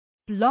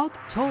Blog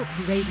Talk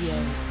Radio.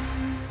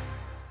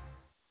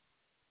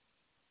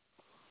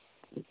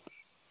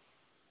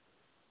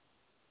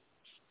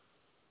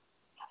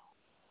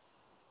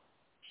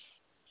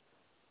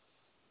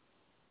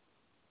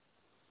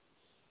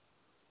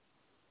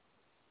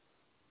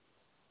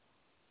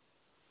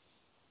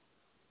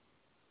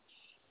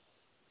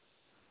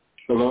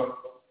 Hello?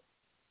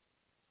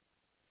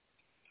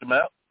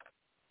 Jermelle?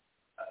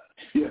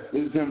 Yes,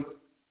 this is him.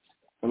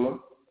 Hello?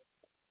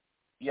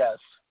 Yes.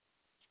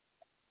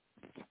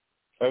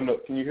 No,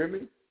 can you hear me?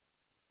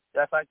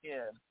 Yes, I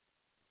can.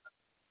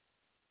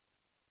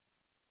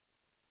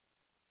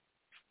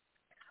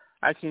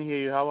 I can hear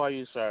you. How are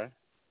you, sir?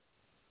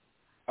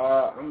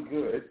 I'm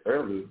good. It's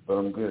early, but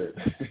I'm good.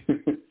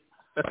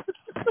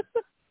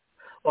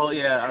 Well,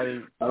 yeah, I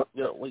mean,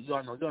 you're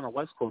on the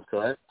West Coast,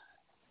 correct?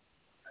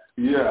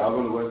 Yeah, I'm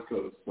on the West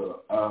Coast,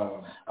 so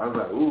I was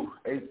like, ooh,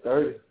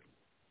 8:30.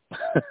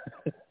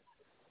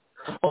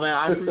 Well, man,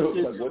 I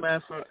appreciate you,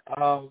 man, for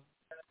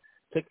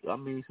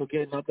for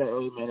getting up that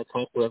early, man, to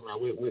talk with us, man.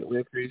 We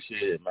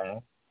appreciate it,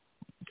 man.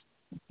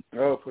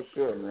 Oh, for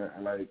sure,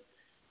 man. Like,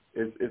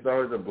 it's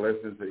always a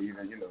blessing to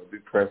even, be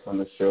pressed on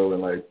the show,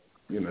 and like,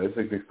 it's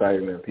just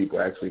exciting that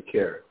people actually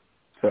care.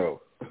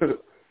 So, so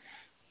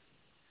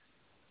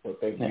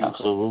thank you.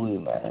 Absolutely,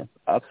 man.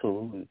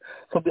 Absolutely.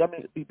 So, I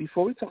mean,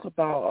 before we talk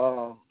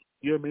about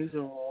your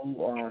amazing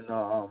role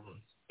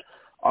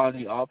on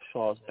the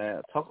Upshaws,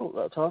 man, tell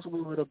us a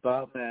little bit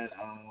about, man,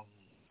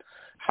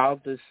 how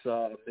this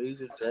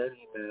amazing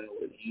journey, man,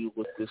 with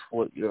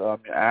your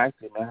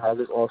acting, man, how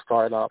this all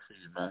started off for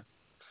you, man.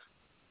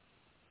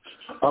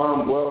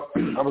 Well,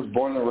 I was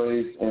born and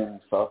raised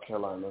in South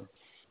Carolina,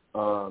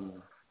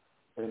 and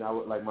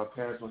my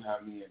parents would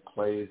have me in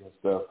plays and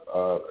stuff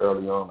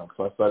early on. Like,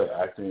 so I started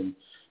acting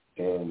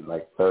in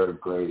like third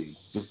grade,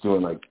 just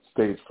doing like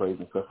stage plays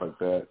and stuff like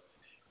that.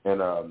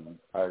 And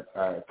I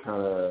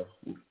kind of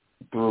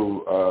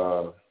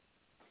through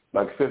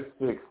like fifth,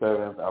 sixth,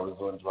 seventh, I was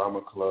doing drama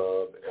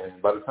club,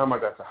 and by the time I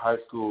got to high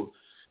school,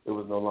 it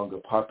was no longer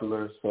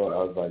popular. So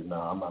I was like,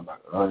 nah, I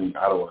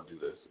don't want to do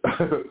this.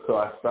 So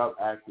I stopped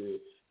acting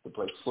to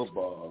play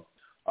football,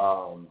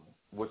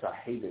 which I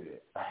hated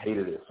it. I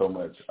hated it so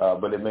much.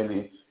 But it made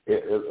me.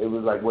 It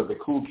was like what the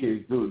cool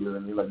kids do. You know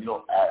what I mean? Like, you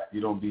don't act,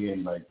 you don't be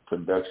in like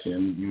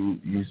production.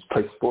 You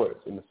play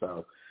sports in the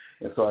South.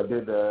 And so I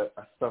did that.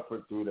 I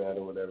suffered through that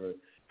or whatever.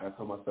 And I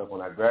told myself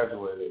when I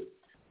graduated,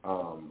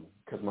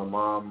 because my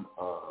mom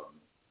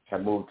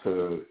had moved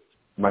to.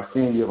 My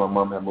senior year, my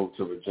mom had moved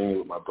to Virginia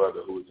with my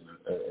brother, who was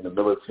in the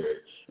military.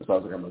 And so I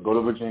was like, I'm going to go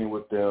to Virginia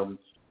with them.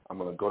 I'm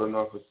going to go to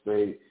Norfolk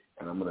State,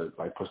 and I'm going to,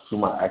 like, pursue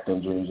my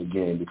acting dreams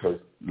again because,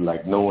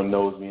 like, no one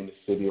knows me in the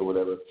city or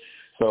whatever.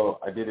 So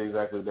I did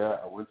exactly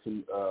that.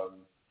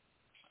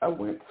 I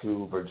went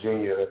to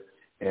Virginia,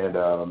 and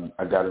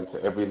I got into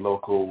every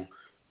local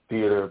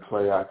theater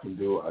play I can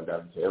do. I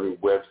got into every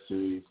web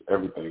series,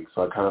 everything.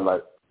 So I kind of,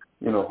 like,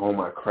 honed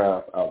my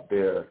craft out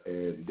there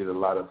and did a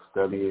lot of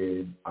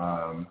studying.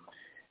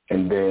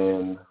 And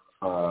then,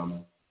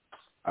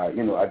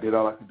 I did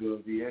all I could do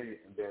in VA,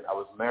 and then I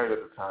was married at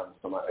the time.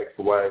 So my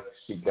ex-wife,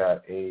 she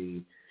got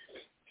a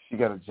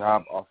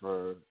job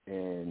offer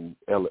in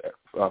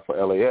for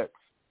LAX,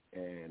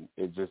 and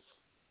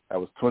I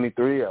was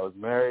 23, I was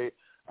married,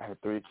 I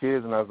had 3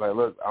 kids, and I was like,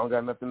 look, I don't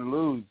got nothing to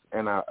lose,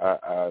 and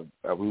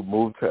we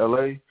moved to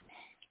LA,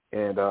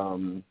 and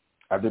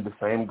I did the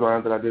same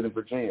grind that I did in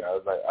Virginia. I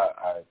was like,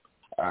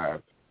 I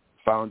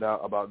found out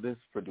about this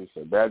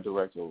producer, that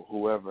director,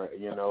 whoever,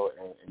 and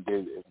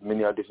did as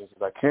many auditions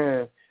as I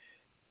can.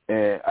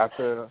 And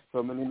after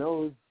so many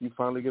no's, you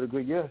finally get a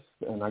good yes.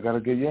 And I got a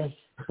good yes.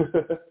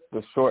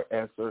 The short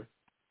answer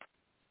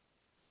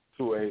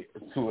to a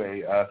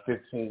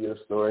 15-year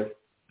story.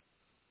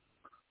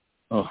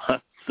 Oh,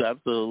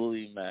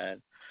 absolutely,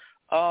 man.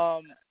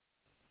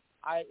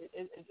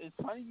 It's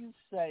funny you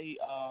say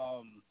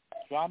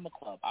drama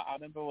club. I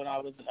remember when I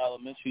was in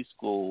elementary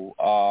school,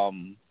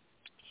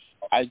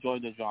 I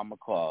joined the drama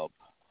club,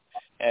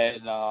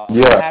 and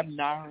I have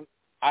not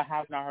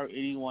heard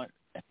anyone.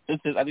 I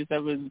think I've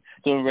been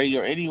doing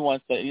radio or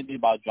anyone say anything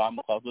about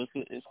drama clubs.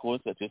 It's cool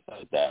that you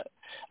said that.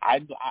 I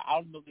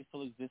don't know if they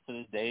still exist to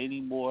this day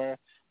anymore,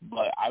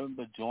 but I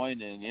remember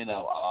joining.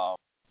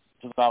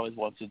 Because I always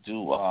wanted to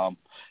do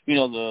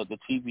the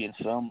TV and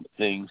film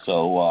thing.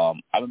 So I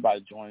remember I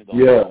joined a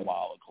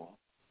while ago.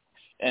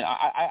 And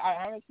I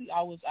honestly,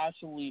 I was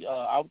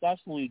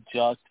actually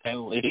just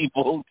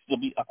able, to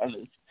be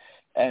honest.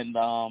 And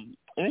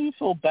it made me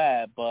feel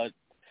bad, but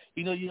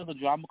the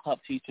drama club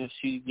teacher,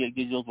 she gives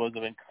you those words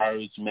of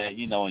encouragement,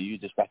 and you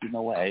just like,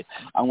 hey,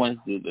 I want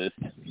to do this.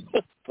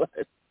 But,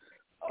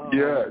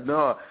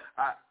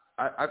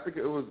 I think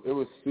it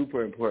was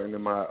super important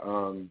in my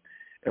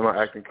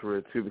acting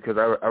career too, because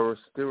I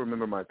still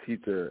remember my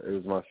teacher. It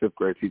was my 5th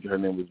grade teacher. Her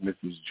name was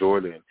Mrs.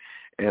 Jordan.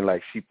 And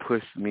like, she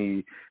pushed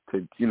me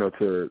to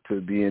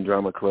be in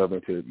drama club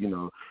and to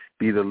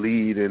be the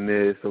lead in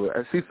this. So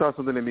she saw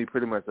something in me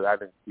pretty much that I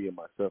didn't see in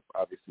myself,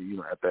 obviously,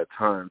 at that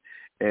time.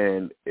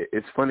 And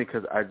it's funny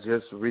because I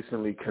just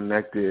recently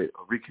reconnected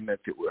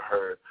with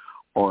her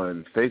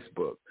on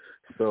Facebook.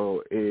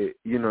 So she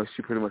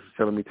pretty much was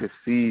telling me to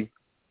see,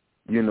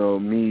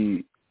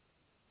 me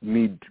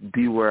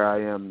be where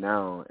I am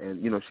now.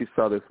 And, she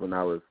saw this when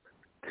I was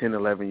 10,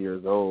 11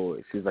 years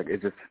old. She's like,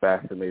 it's just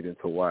fascinating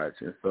to watch.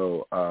 And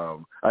so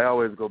I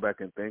always go back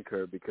and thank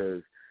her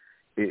because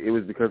it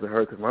was because of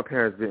her, because my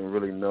parents didn't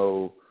really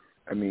know.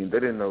 I mean, they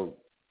didn't know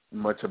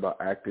much about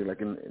acting.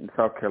 Like in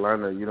South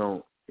Carolina,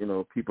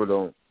 people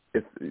don't.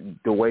 It's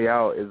the way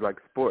out is like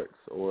sports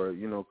or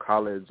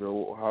college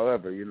or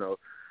however.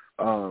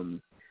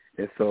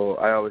 And so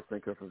I always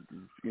thank her for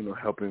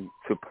helping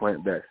to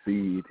plant that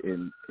seed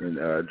in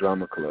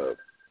drama club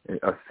and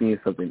seeing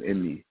something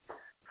in me.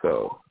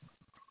 So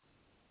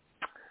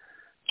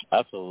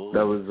absolutely,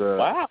 that was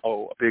a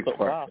big part.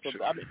 Wow. For So,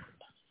 sure. I mean,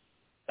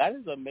 that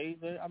is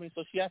amazing. I mean,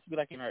 so she has to be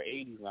like in her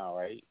 80s now,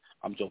 right?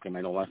 I'm joking,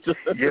 man. Don't want to.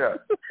 Yeah,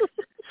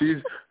 she's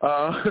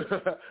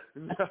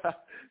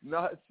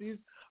she's.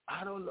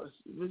 I don't know.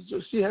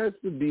 She has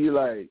to be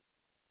like,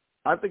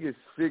 I think it's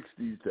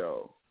 60s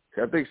though.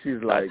 I think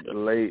she's like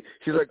late.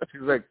 She's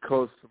like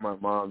close to my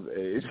mom's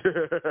age.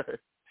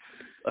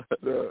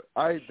 So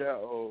I ain't that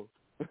old.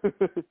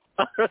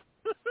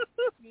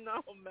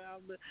 No,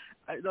 man.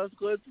 That's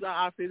good.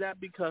 I say that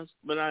because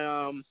when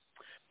I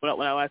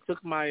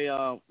took my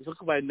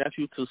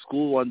nephew to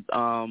school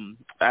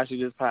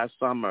actually this past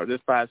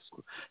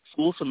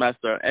school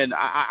semester, and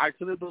I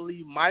couldn't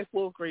believe my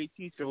fourth grade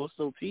teacher was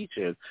still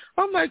teaching.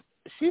 I'm like,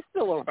 she's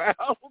still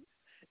around,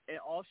 and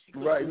all she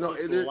could right. do No, was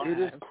it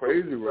is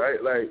crazy,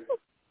 right? Like,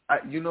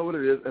 you know what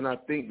it is, and I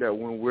think that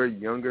when we're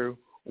younger,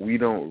 we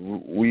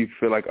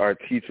feel like our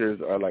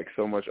teachers are like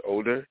so much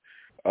older.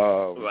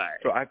 Right.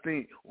 So I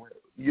think,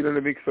 you know what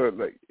I mean? So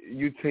like,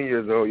 you 10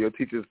 years old, your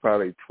teacher's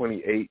probably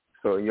 28.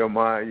 So in your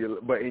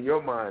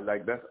mind,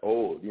 like that's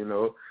old,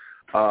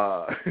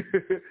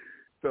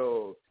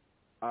 So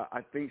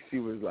I think she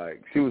was a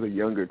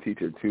younger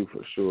teacher too,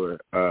 for sure.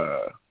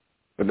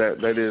 But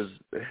that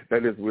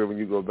is weird when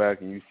you go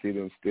back and you see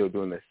them still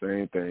doing the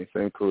same thing,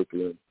 same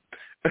curriculum.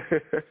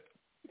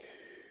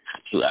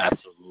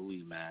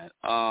 Absolutely, man.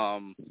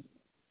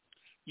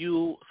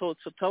 So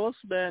tell us,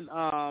 man,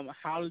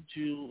 how did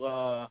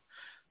you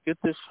get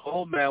this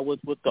role, man, with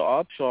the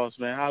Upshaws,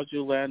 man? How did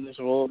you land this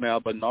role,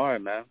 man,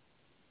 Bernard, man?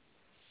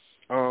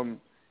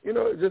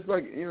 Just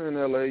like in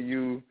LA,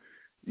 you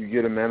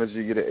get a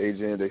manager, you get an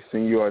agent, they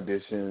send you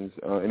auditions,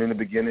 and in the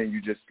beginning,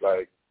 you just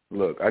like,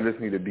 look, I just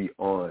need to be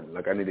on,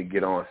 like I need to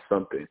get on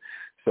something.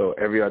 So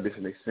every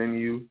audition they send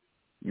you,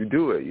 you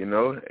do it,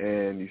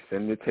 and you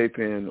send the tape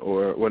in,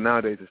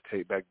 nowadays it's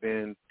tape. Back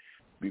then,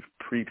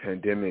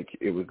 pre-pandemic,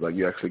 it was like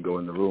you actually go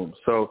in the room.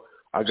 So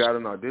I got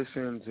an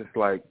audition just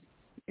like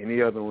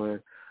any other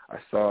one. I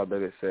saw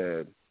that it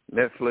said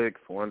Netflix,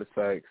 Wanda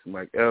Sykes,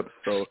 Mike Epps.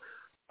 So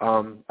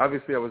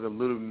obviously I was a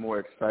little bit more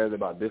excited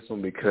about this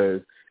one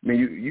because, I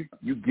mean,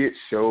 you get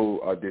show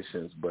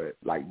auditions, but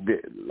like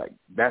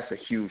that's a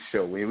huge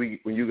show. When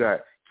you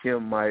got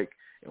Kim, Mike,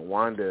 and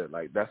Wanda,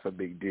 like that's a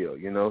big deal,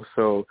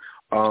 So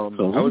I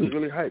was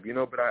really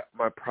hyped, but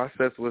my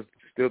process was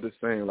still the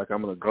same. Like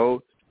I'm gonna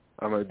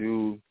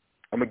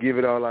give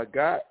it all I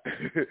got.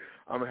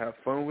 I'm gonna have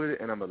fun with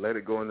it, and I'm gonna let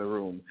it go in the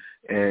room.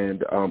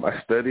 And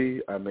I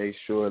studied. I made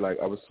sure like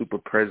I was super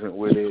present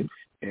with it,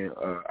 and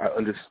I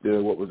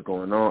understood what was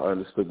going on. I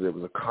understood that it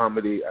was a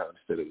comedy. I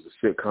understood it was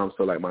a sitcom.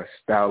 So like my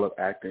style of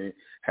acting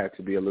had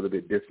to be a little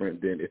bit different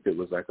than if it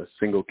was like a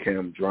single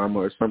cam drama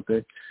or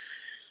something.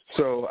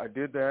 So I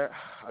did that.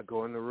 I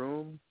go in the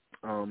room.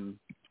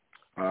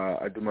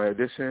 I did my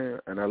audition,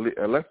 and I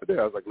left it there.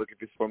 I was like, look, if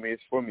it's for me,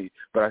 it's for me.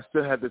 But I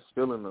still had this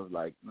feeling of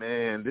like,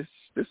 man,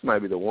 this might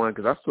be the one,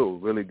 because I feel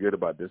really good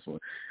about this one.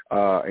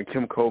 And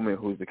Kim Coleman,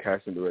 who's the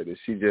casting director,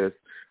 she just,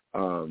 I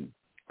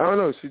don't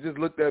know, she just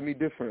looked at me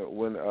different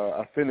when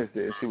I finished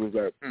it, and she was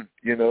like, and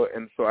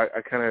so I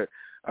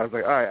was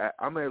like, all right,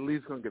 I'm at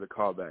least going to get a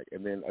call back.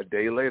 And then a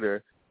day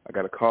later, I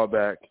got a call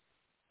back.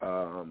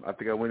 I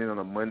think I went in on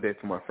a Monday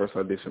for my first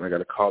audition. I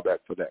got a call back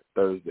for that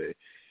Thursday.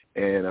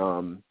 And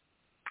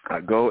I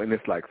go, and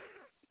it's like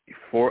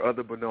 4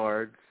 other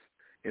Bernards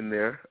in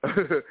there.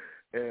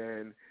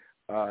 And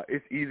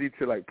it's easy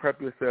to, like,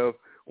 prep yourself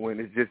when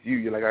it's just you.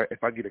 You're like,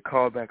 if I get a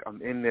call back, I'm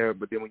in there.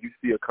 But then when you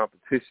see a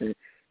competition,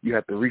 you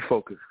have to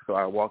refocus. So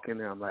I walk in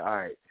there. I'm like, all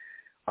right,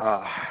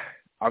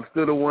 I'm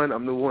still the one.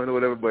 I'm the one or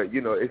whatever. But,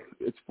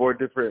 it's 4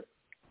 different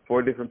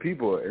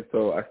people. And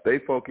so I stay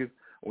focused,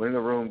 went in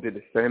the room, did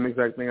the same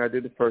exact thing I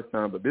did the first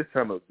time. But this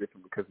time it was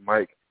different because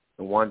Mike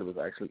and Wanda was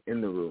actually in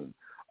the room.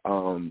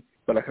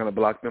 But I kind of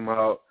blocked them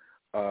out.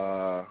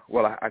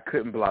 I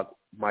couldn't block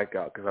Mike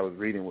out because I was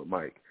reading with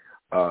Mike.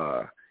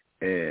 But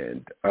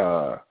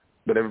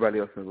everybody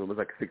else in the room, it was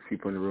like 6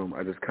 people in the room.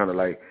 I just kind of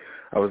I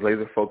was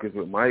laser focused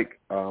with Mike.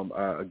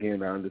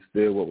 Again, I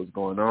understood what was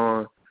going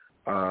on.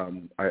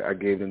 I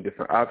gave them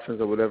different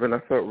options or whatever, and I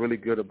felt really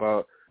good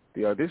about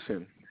the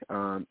audition.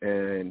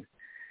 And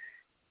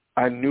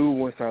I knew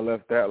once I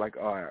left that, like,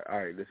 all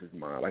right, this is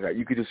mine. Like,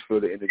 you could just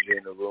feel the energy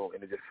in the room,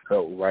 and it just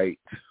felt right.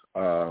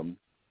 And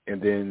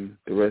then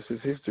the rest is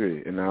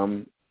history, and now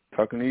I'm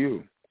talking to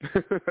you.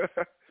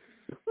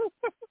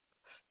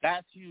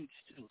 That's huge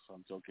too. So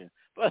I'm joking,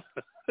 but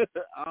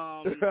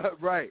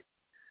right.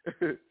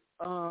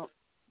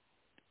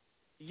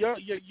 Your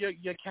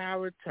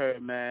character,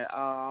 man.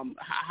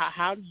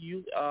 How do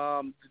you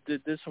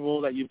this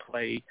role that you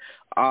play?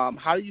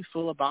 How do you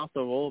feel about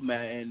the role,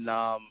 man? And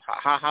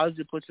how did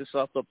you put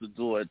yourself up to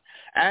do it?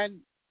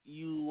 And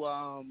you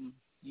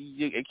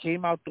it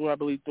came out through, I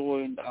believe,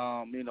 during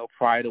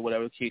Pride or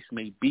whatever the case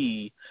may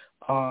be.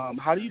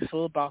 How do you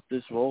feel about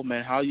this role,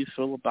 man? How do you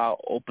feel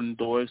about open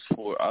doors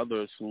for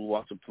others who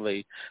want to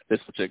play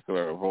this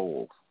particular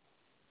role?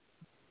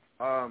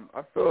 I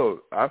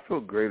feel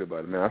great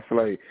about it, man. I feel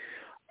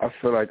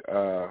like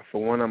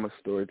for one, I'm a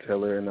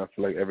storyteller, and I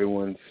feel like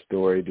everyone's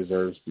story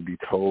deserves to be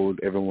told.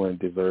 Everyone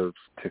deserves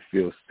to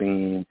feel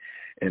seen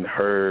and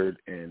heard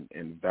and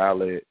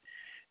valid,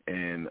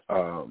 and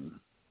I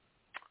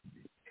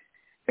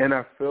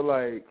feel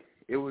like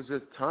it was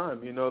just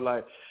time,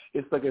 like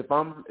it's like if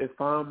I'm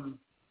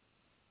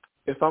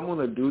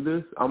gonna do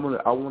this, I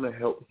want to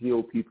help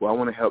heal people. I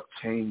want to help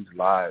change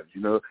lives,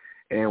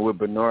 And with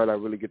Bernard, I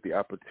really get the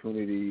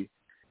opportunity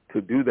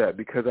to do that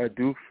because I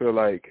do feel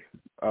like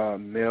I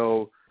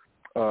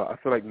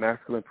feel like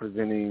masculine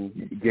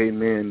presenting gay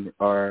men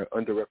are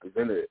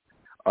underrepresented.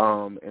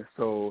 And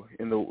so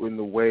in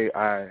the way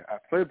I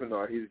play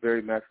Bernard, he's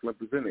very masculine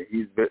presented.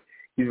 He's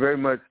very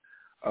much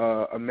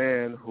a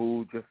man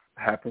who just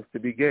happens to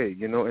be gay,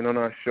 And on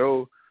our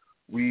show,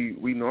 we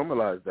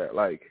normalize that.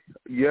 Like,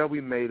 yeah,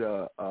 we made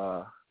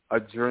a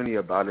journey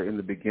about it in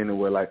the beginning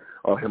where like,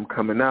 him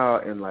coming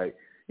out and like,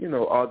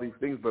 all these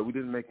things, but we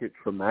didn't make it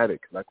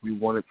traumatic. Like we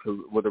wanted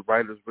to, the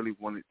writers really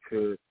wanted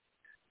to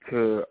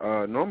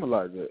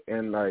normalize it.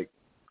 And like,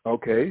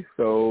 okay,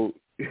 so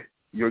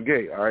you're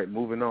gay. All right,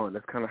 moving on.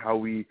 That's kind of how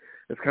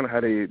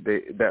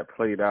that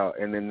played out.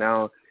 And then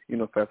now,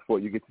 fast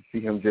forward, you get to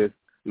see him just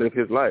live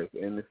his life.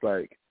 And it's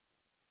like,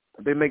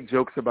 they make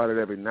jokes about it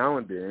every now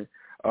and then,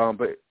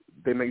 but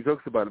they make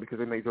jokes about it because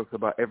they make jokes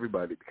about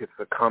everybody because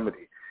it's a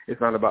comedy. It's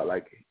not about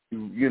like,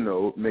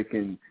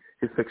 making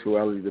his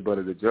sexuality the butt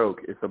of the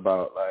joke. It's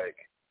about like,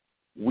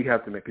 we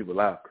have to make people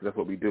laugh because that's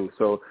what we do.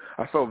 So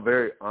I felt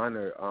very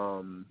honored.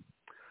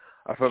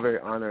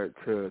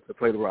 To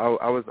play the role.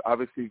 I was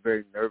obviously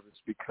very nervous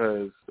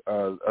because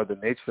of the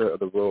nature of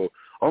the role,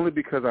 only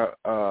because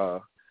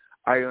I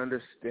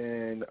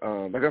understand.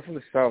 I got from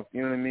the South,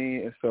 you know what I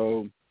mean, and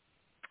so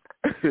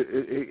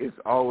it's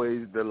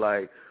always the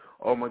like,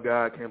 oh my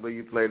God, can't believe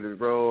you played this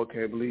role,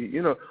 can't believe,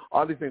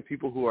 all these things.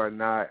 People who are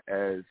not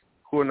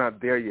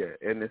there yet,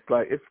 and it's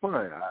like it's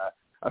fine.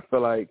 I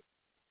feel like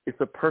it's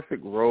a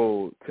perfect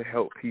role to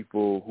help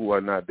people who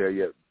are not there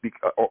yet,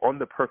 on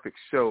the perfect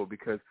show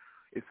because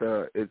it's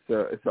an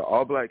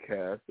all black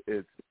cast.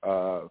 It's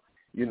and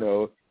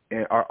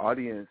our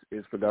audience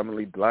is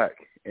predominantly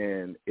black,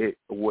 and it's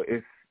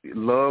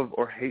love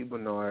or hate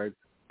Bernard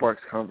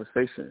sparks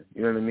conversation.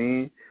 You know what I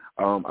mean?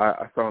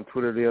 I saw on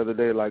Twitter the other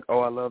day like,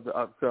 I love the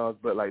Upshaws,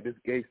 but like this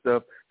gay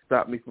stuff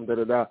stopped me from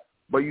da-da-da.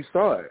 But you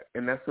saw it,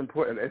 and that's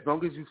important. As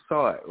long as you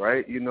saw it,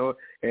 right? And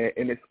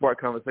it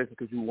sparked conversation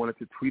because you wanted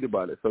to tweet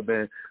about it. So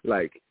then,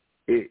 like,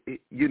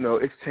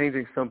 it's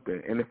changing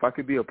something. And if I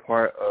could be a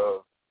part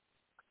of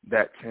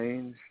that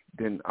change,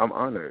 then I'm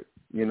honored.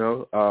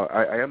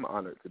 I am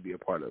honored to be a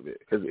part of it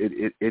because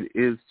it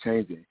is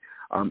changing.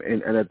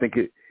 And I think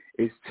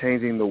it's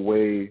changing the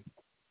way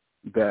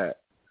that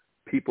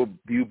people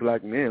view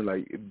black men.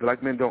 Like,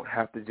 black men don't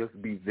have to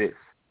just be this.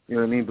 You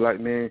know what I mean? Black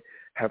men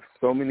have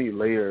so many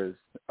layers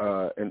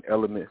and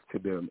elements to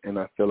them, and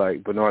I feel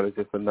like Bernard is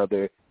just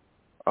another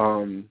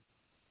one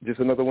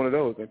of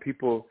those. And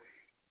people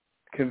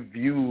can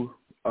view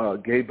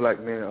gay black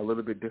men a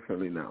little bit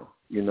differently now.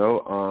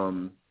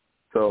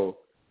 So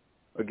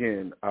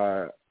again,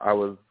 I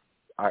was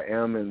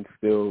and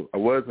still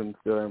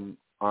am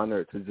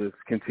honored to just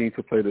continue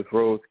to play this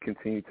role, to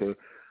continue to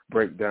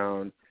break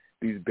down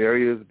these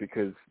barriers,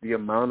 because the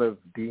amount of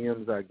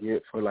DMs I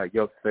get for like,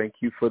 yo,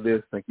 thank you for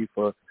this, thank you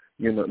for,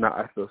 now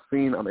I feel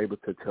seen, I'm able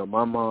to tell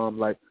my mom,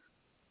 like,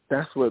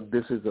 that's what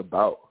this is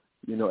about.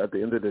 At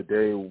the end of the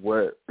day,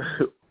 what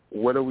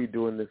are we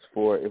doing this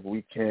for if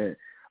we can't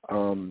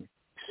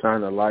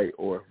shine a light,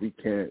 or if we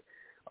can't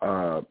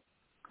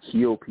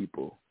heal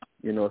people?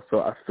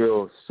 So I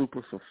feel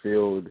super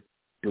fulfilled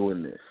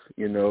doing this,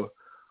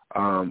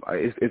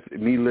 It's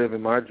me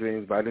living my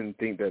dreams, but I didn't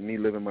think that me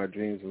living my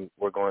dreams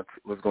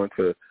was going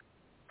to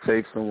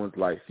save someone's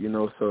life,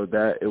 so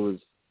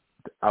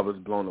I was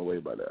blown away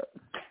by that.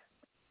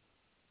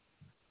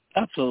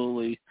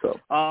 Absolutely. So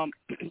I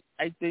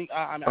think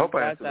I'm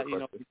glad that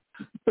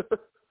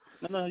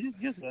No,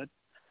 you're good.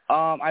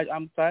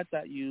 I'm glad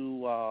that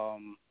you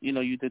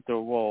you did the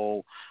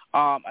role.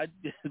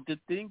 The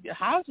thing,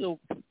 how's it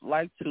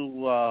like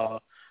to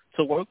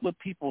work with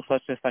people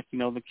such as like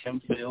the Kim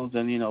Fields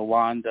and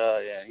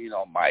Wanda and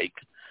Mike?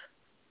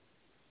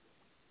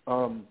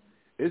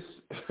 It's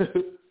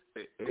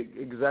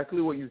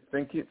exactly what you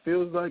think it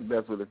feels like.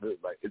 That's what it feels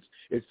like.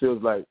 It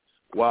feels like,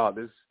 wow,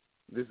 this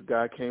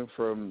guy came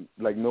from,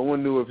 like, no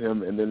one knew of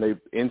him, and then they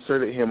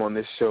inserted him on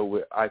this show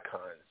with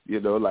icons.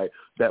 Like,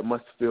 that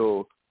must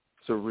feel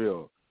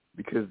surreal,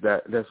 because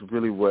that's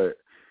really what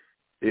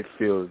it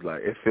feels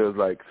like. It feels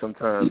like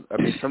sometimes,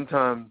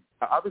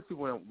 obviously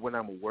when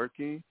I'm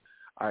working,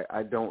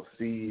 I don't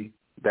see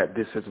that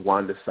this is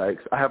Wanda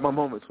Sykes. I have my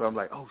moments where I'm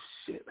like, oh,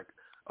 shit, like,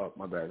 oh,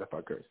 my bad, if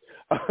I curse.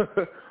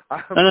 I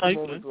have my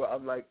moments where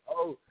I'm like,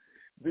 oh,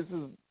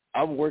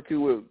 I'm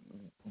working with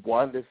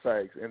Wanda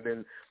Sykes, and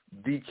then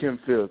D. Kim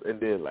Fields, and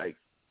then, like,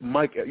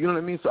 Mike, you know what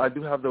I mean? So I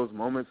do have those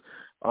moments,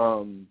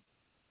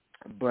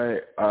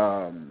 but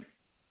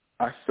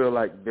I feel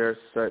like they're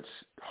such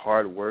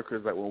hard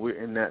workers. Like, when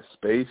we're in that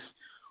space,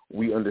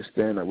 we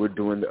understand that we're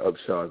doing the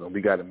Upshaws, and we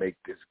got to make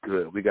this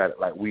good. We got to,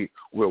 like, we're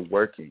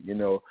working,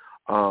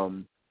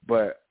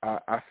 But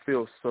I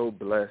feel so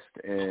blessed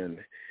and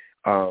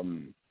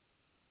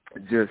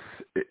just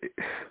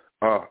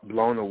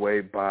blown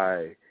away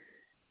by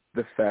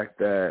the fact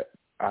that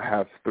I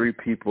have 3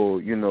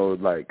 people,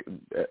 like,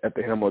 at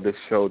the helm of this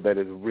show that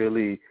is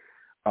really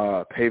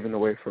paving the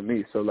way for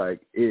me. So,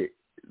 like, they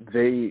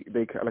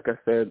like I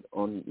said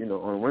on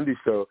Wendy's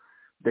show,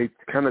 they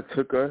kind of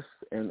took us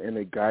and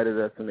they guided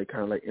us, and they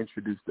kind of, like,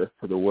 introduced us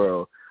to the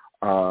world.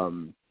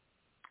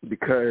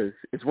 Because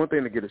it's one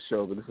thing to get a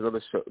show, but it's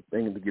another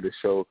thing to get a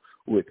show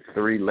with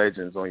 3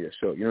 legends on your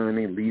show. You know what I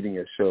mean? Leading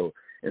your show.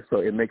 And so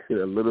it makes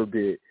the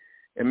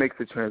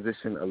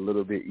transition a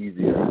little bit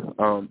easier,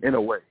 in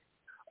a way.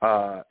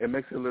 It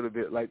makes it a little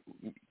bit, like,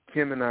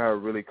 Kim and I are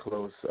really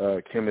close.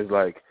 Kim is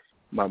like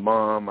my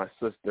mom, my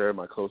sister,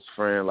 my close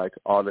friend, like,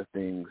 all the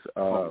things.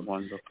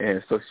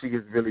 And so she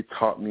has really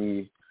taught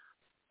me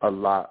a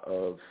lot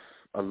of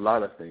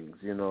things,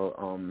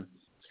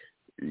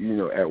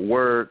 at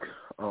work,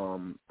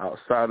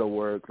 outside of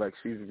work. Like,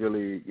 she's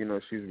really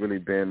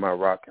been my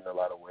rock in a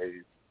lot of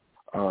ways.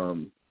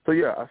 So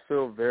yeah, I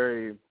feel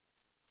very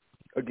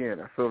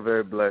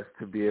blessed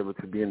to be able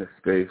to be in a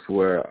space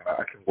where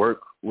I can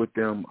work with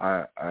them.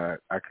 I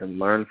can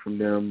learn from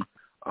them.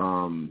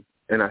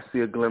 And I see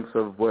a glimpse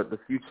of what the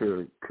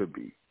future could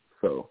be.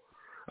 So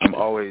I'm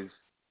always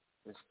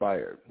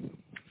inspired.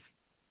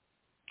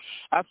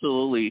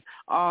 Absolutely.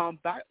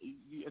 Back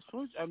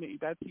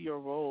to your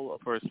role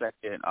for a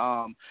second.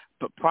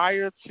 But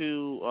prior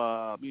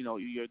to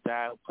your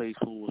dad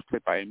who was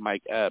played by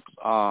Mike Epps.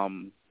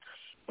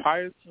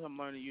 Prior to him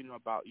learning,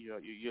 about your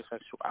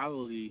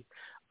sexuality,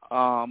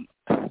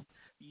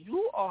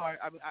 you are.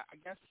 I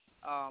guess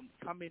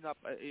coming up,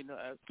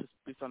 just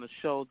based on the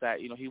show that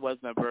he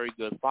wasn't a very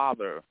good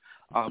father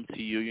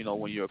to you,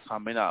 when you were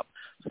coming up.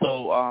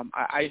 So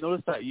I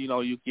noticed that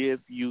you give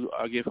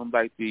him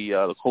like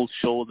the cold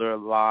shoulder a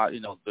lot,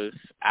 this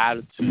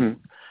attitude.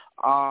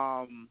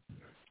 Mm-hmm.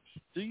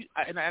 Do you,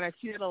 and I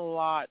see it a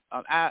lot.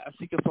 I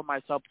think it for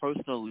myself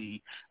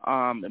personally.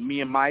 Me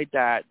and my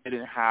dad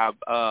didn't have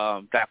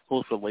that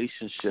close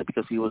relationship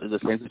because he was in the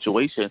same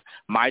situation.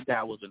 My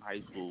dad was in high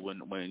school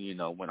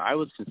when I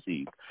was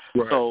conceived.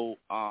 Right. So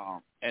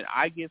and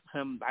I give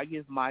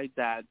my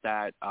dad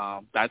that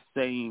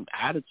same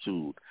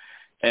attitude.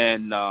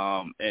 And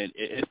I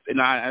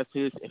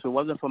say this, if it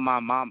wasn't for my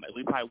mom,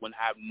 we probably wouldn't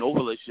have no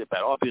relationship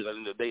at all. Because at the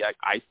end of the day,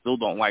 I still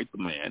don't like the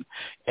man,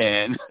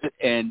 and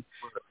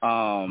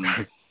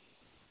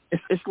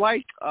it's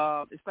like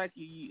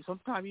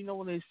sometimes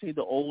when they say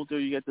the older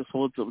you get, the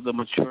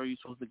mature you're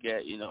supposed to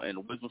get, and the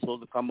wisdom's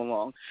supposed to come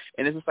along,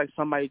 and it's just like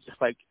somebody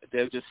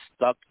they're just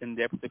stuck in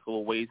their particular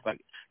ways.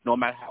 Like no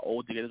matter how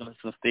old they get, they're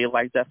gonna stay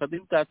like that. So I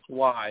think that's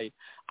why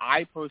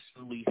I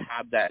personally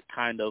have that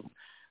kind of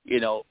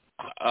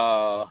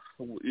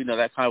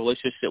that kind of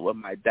relationship with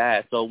my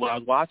dad. So when I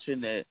was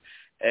watching it,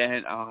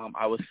 and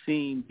I was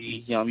seeing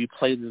you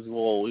play this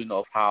role,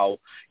 of how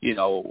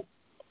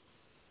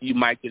you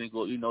might get a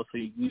go, so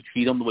you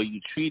treat him the way you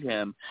treat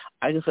him.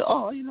 I just said,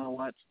 oh, you know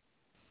what?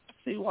 I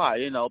see why,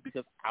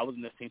 because I was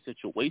in the same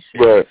situation.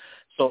 Right.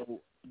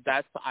 So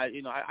that's I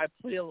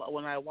play a lot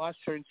when I watch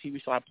certain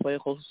TV shows. I play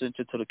close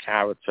attention to the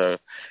character,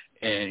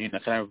 and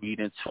kind of read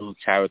into the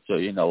character,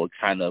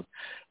 kind of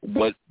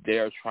what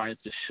they're trying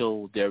to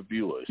show their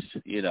viewers,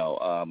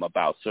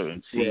 about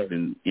certain scenes,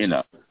 and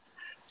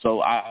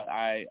So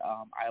I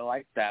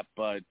like that,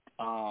 but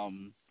as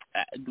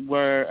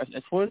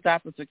far as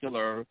that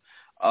particular,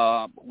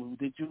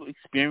 did you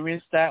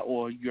experience that,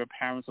 or your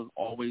parents was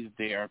always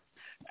there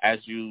as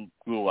you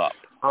grew up?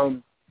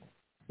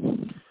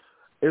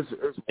 It's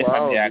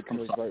wild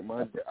because like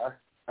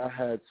I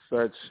had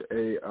such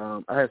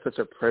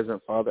a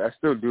present father. I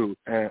still do,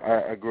 and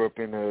I grew up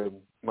in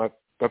my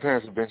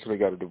parents eventually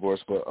got a divorce,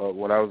 but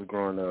when I was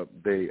growing up,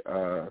 they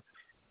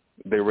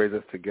raised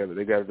us together.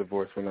 They got a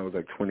divorce when I was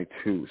like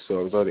 22, so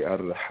I was already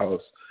out of the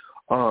house.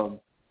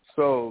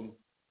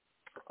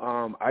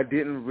 I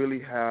didn't really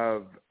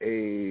have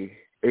a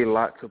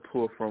lot to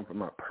pull from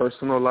my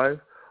personal life,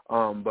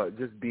 but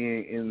just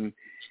being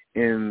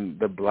in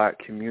the Black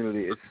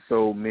community, it's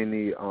so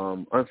many.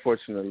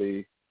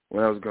 Unfortunately,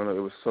 when I was growing up,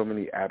 there was so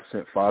many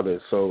absent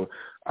fathers. So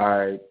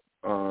I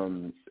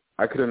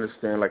I could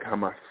understand like how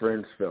my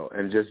friends felt,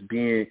 and just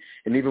being,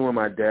 and even when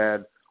my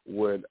dad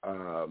would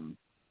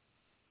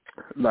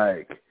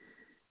like,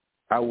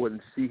 I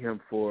wouldn't see him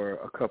for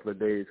a couple of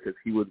days because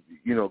he would,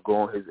 go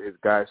on his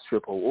guy's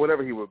trip or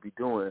whatever he would be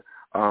doing.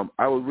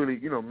 I would really,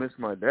 miss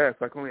my dad.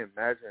 So I can only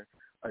imagine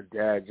a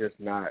dad just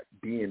not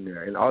being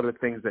there, and all the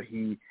things that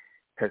he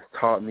has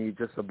taught me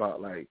just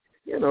about like,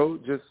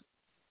 just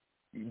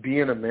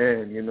being a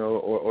man,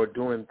 or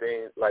doing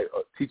things like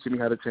teaching me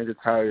how to change a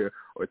tire,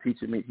 or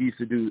teaching me, he used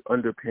to do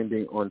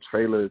underpinning on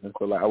trailers, and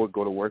so like I would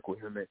go to work with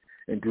him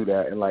and do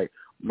that. And like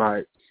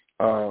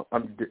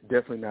I'm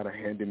definitely not a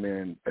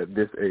handyman at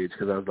this age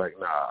because I was like,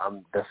 nah,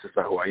 that's just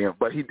not who I am.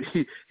 But he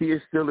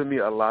instilled in me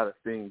a lot of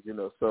things,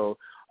 So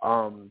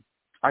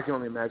I can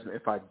only imagine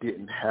if I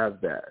didn't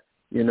have that,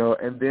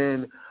 And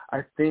then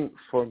I think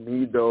for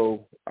me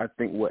though, I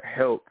think what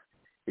helped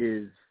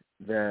is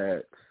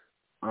that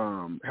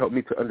helped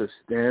me to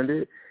understand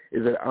it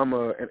is that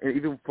and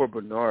even for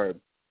Bernard,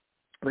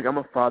 like I'm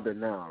a father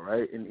now,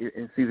 right?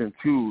 In season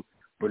 2,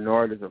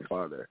 Bernard is a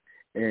father,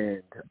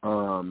 and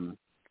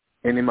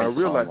in my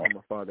real life, I'm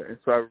a father. And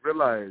so I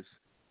realized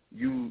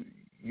you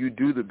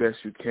do the best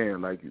you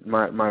can. Like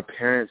my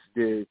parents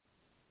did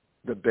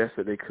the best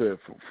that they could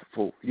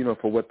for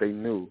what they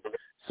knew.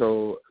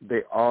 So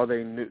they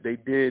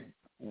did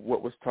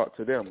what was taught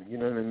to them. You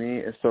know what I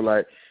mean? And so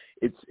like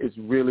it's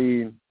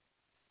really,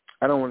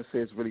 I don't want to say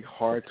it's really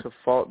hard to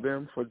fault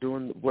them for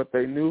doing what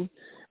they knew,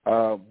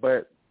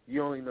 but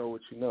you only know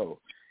what you know.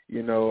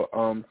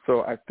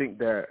 So I think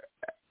that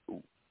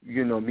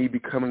me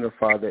becoming a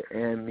father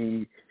and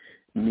me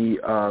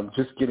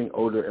just getting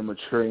older and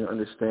maturing,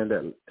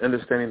 understanding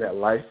that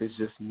life is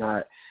just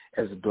not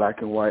as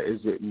black and white as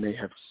it may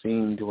have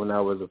seemed when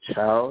I was a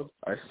child.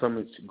 So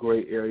much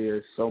gray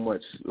areas, so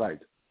much like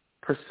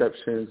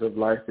perceptions of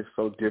life is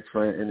so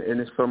different, and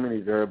there's so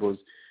many variables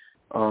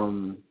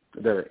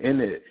that are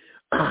in it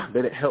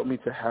that it helped me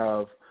to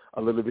have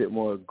a little bit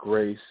more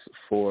grace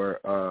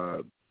for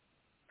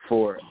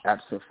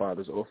absent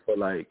fathers, or for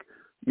like,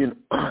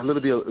 a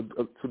little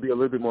bit to be a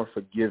little bit more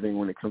forgiving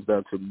when it comes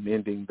down to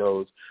mending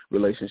those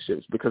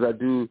relationships, because I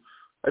do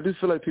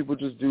feel like people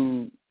just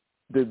do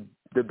the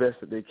best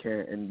that they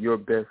can, and your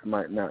best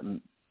might not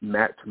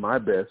match my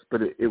best,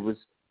 but it was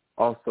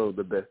also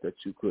the best that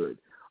you could.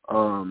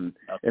 And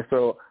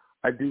so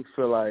I do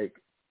feel like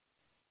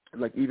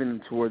even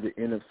toward the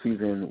end of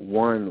season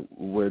 1,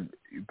 with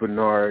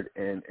Bernard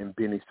and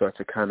Benny start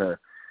to kind of,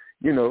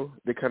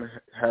 they kind of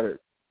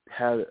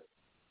had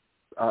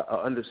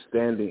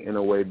understanding in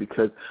a way,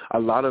 because a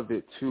lot of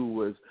it too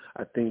was,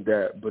 I think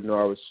that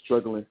Bernard was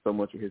struggling so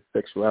much with his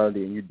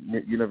sexuality, and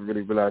you never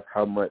really realize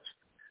how much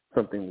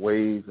something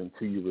weighs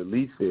until you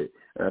release it.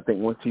 And I think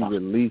once he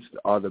released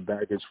all the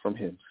baggage from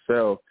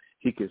himself,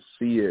 he could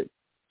see it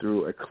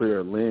through a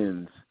clear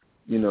lens.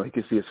 He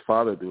could see his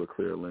father through a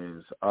clear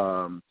lens.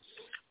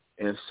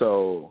 And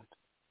so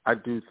I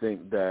do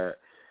think that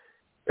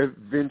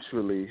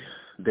eventually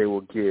they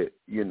will get,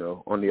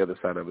 on the other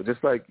side of it.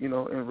 Just like, in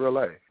real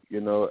life,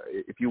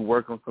 if you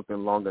work on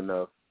something long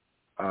enough,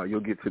 you'll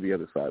get to the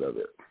other side of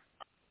it.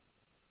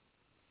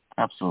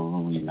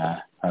 Absolutely,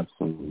 man.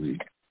 Absolutely.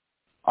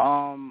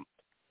 So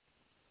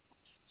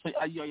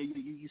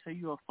you say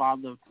you're a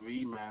father of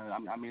 3, man.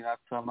 I mean, that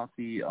must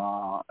be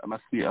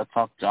a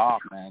tough job,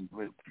 man.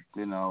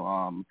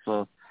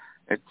 So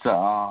it's a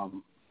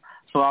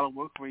lot of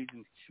work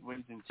raising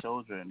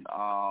children.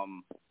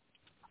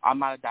 I'm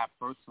not that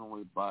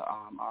personally, but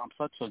I'm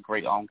such a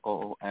great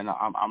uncle, and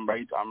I'm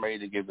ready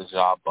to give the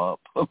job up.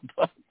 But,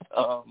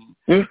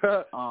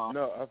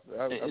 no,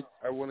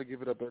 I want to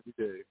give it up every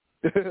day.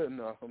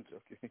 No, I'm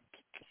joking.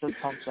 It's a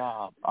tough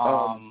job.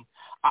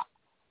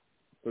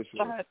 For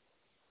sure. Go ahead.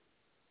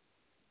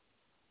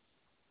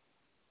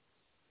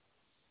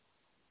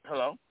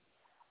 Hello?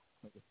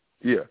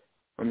 Yeah,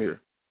 I'm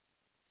here.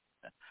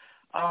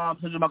 So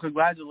Jermelle,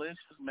 congratulations,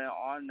 man,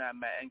 on that,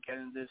 man, and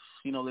getting this,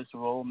 this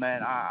role,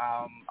 man.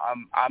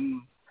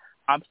 I'm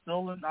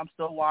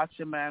still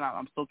watching, man.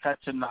 I'm still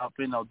catching up,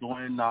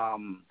 doing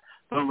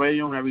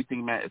radio and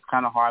everything, man. It's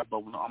kind of hard, but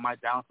on my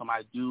downtime,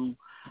 I do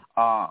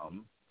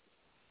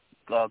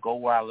go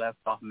where I left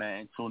off, man,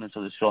 and tune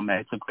into the show, man.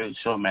 It's a great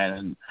show, man.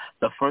 And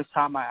the first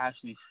time I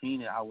actually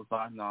seen it, I was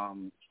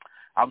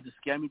just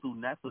scamming through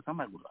Netflix. I'm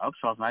like,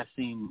 Upshaw, and I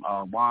seen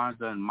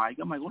Wanda and Mike.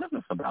 I'm like, what is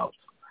this about?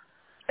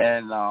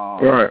 And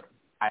right.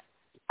 I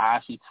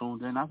actually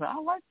tuned in. I was like, I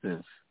like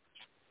this.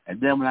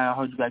 And then when I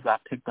heard you guys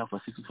got picked up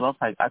for 62, I was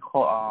like, I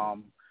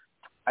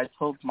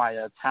told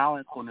my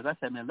talent coordinator, I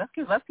said, man, let's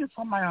get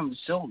somebody on the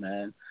show,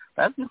 man.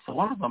 Let's get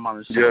one of them on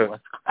the show. Yeah.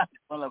 Let's grab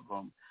one of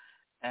them.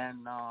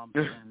 And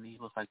he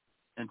was like,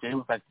 and Jay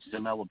was like,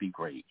 Jermelle would be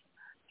great.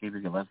 He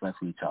was like,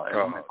 let's meet each other. And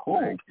I'm like,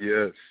 cool.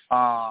 Yes.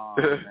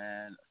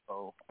 Man.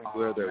 So I'm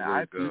glad that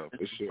worked out,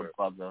 for sure.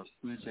 Brother.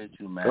 Appreciate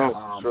you, man. Oh,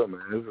 for sure,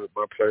 man. This is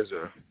my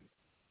pleasure.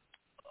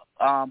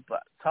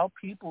 But tell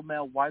people,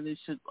 man, why they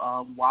should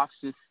watch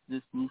this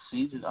new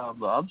season of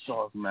the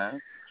Upshaws,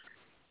 man.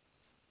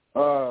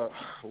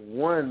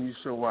 One, you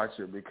should watch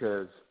it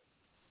because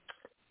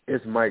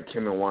it's Mike,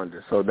 Kim, and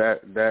Wanda. So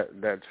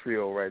that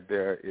trio right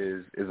there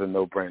is a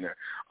no-brainer.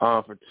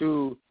 For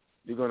 2,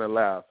 you're going to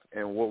laugh.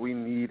 And what we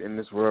need in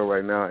this world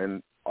right now,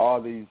 and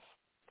all these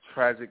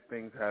tragic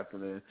things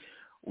happening,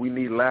 we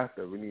need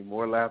laughter. We need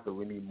more laughter.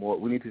 We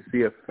need to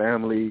see a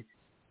family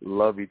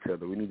love each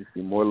other. We need to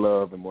see more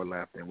love and more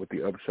laughter. And with the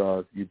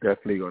Upshaws, you're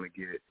definitely going to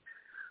get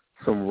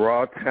some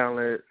raw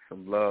talent,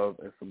 some love,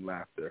 and some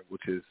laughter,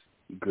 which is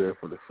good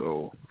for the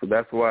soul. So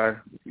that's why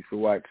you should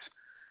watch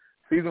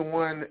Season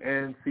 1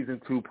 and Season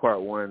 2,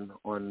 Part 1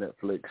 on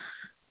Netflix,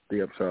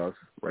 The Upshaws,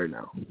 right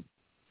now.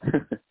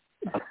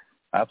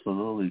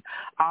 Absolutely.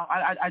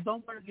 I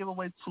don't want to give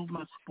away too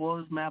much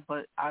spoilers, man,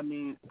 but, I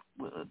mean,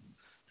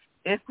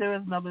 if there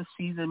is another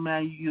season,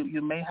 man,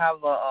 you may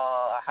have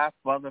a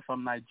half-brother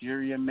from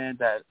Nigeria, man,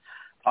 that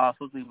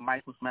supposedly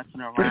Mike was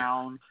messing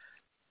around.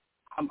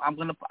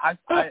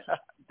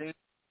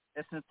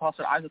 It's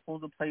impossible. I'm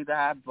supposed to play the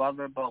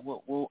half-brother, but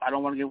I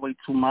don't want to give away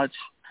too much.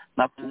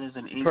 Nothing is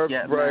an ink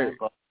yet, right.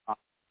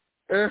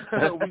 man.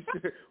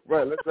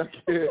 Right, let's not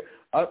get.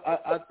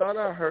 I thought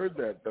I heard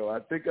that though.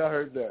 I think I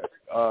heard that.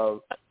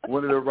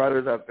 One of the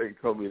writers I think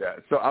told me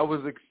that. So I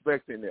was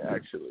expecting it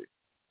actually.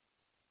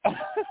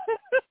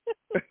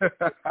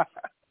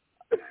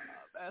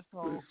 That's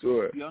all.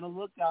 Sure. Be on the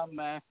lookout,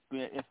 man.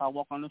 If I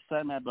walk on the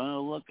set, man, be on the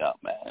lookout,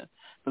 man.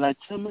 But like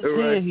Tim is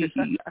right. here,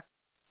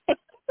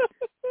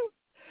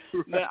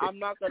 Man, I'm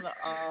not gonna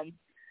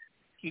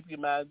keep you,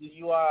 man.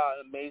 You are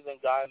an amazing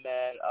guy,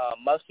 man.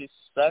 Much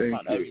success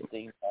on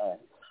everything, man.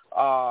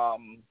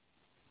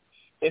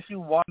 If you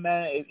want,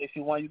 man, if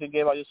you want, you can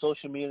give out your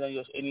social media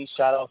and any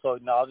shout outs or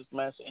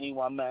acknowledgments.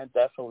 Anyone, man,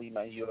 definitely,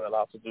 man, you're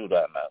allowed to do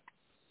that, man.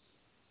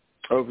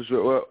 Oh, for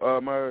sure. Well,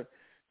 my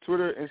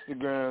Twitter,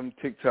 Instagram,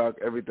 TikTok,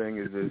 everything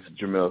is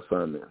Jermelle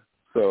Simon.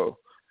 So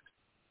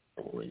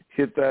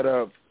hit that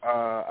up.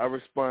 I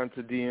respond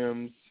to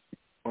DMs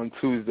on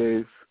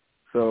Tuesdays.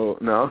 So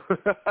no.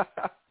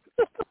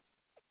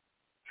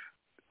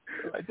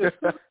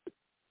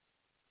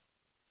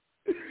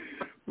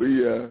 But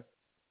yeah.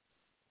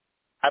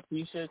 I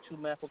appreciate you,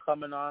 man, for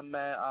coming on,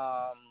 man.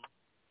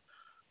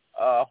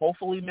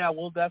 Hopefully, man,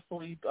 we'll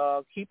definitely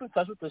keep in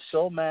touch with the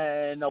show,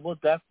 man. We'll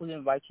definitely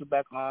invite you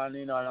back on,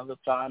 another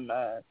time,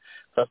 man.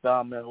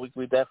 Because, man,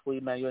 we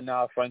definitely, man, you're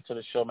now a friend to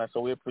the show, man. So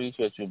we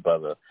appreciate you,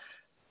 brother.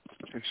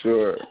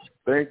 Sure.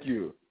 Thank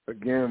you.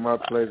 Again, my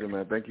pleasure,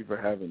 man. Thank you for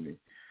having me.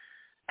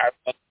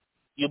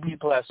 You be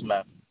blessed,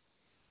 man.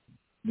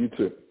 You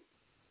too.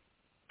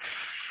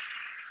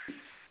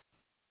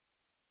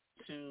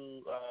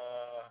 To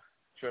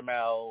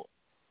Jermelle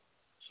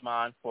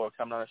Simon for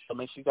coming on the show.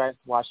 Make sure you guys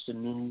watch the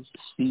new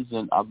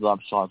season of The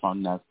Upshaws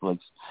on Netflix.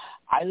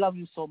 I love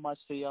you so much.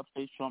 Stay up,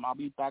 stay strong. I'll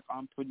be back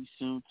on pretty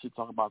soon to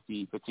talk about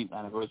the 15th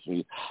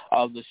anniversary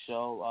of the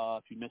show.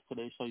 If you missed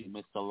today's show, you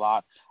missed a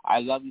lot. I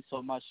love you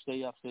so much.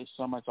 Stay up, stay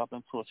strong. I drop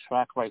into a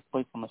track right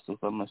quick from Mr.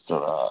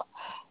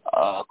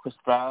 Chris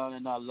Brown.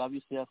 And I love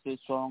you. Stay up, stay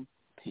strong.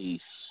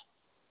 Peace.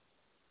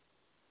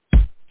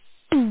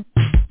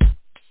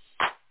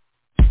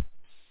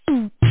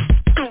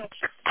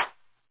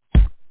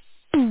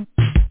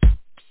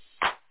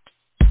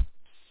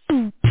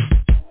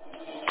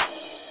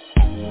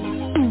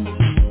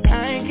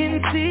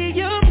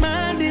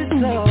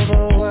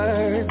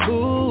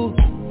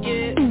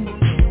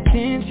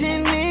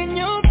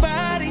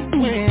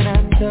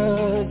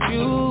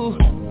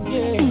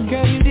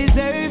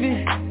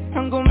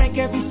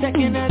 Every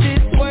second of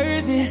this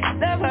worth it.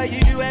 Love how you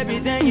do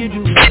everything you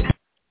do.